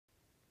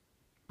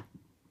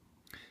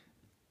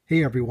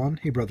Hey everyone,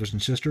 hey brothers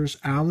and sisters,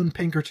 Allan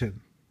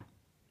Pinkerton.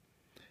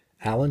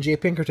 Allan J.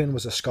 Pinkerton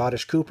was a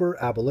Scottish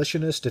cooper,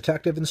 abolitionist,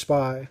 detective, and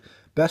spy,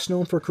 best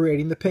known for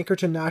creating the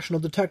Pinkerton National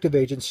Detective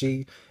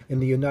Agency in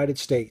the United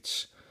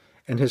States,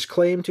 and his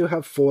claim to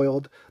have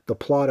foiled the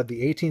plot of the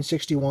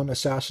 1861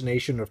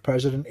 assassination of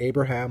President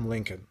Abraham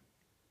Lincoln.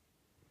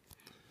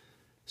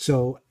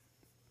 So,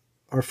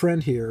 our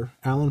friend here,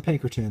 Allan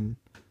Pinkerton,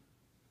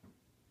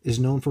 is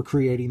known for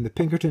creating the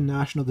Pinkerton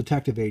National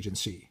Detective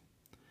Agency.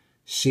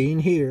 Seen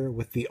here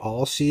with the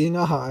all-seeing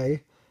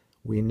eye,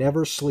 we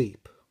never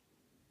sleep.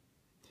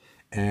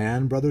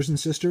 And, brothers and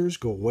sisters,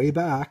 go way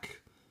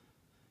back.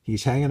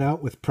 He's hanging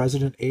out with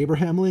President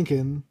Abraham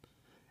Lincoln,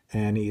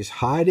 and he's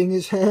hiding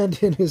his hand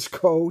in his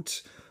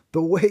coat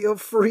the way a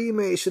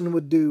Freemason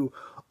would do,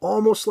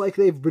 almost like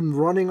they've been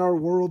running our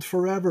world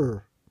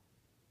forever.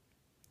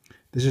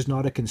 This is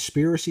not a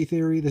conspiracy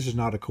theory. This is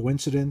not a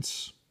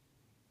coincidence.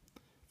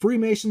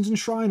 Freemasons and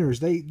Shriners,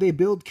 they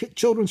build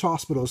children's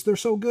hospitals. They're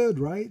so good,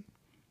 right?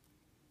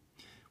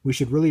 We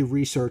should really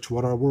research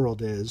what our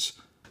world is.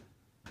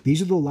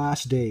 These are the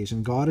last days,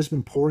 and God has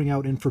been pouring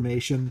out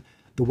information.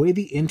 The way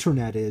the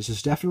internet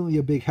is definitely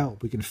a big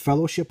help. We can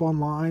fellowship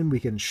online, we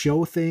can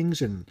show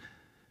things, and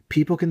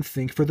people can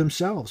think for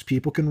themselves.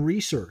 People can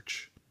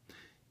research.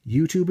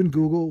 YouTube and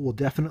Google will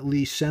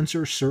definitely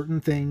censor certain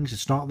things.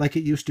 It's not like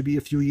it used to be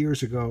a few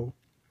years ago.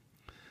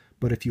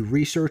 But if you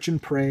research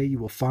and pray, you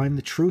will find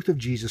the truth of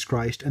Jesus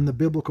Christ and the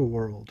biblical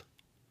world.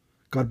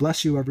 God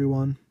bless you,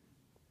 everyone.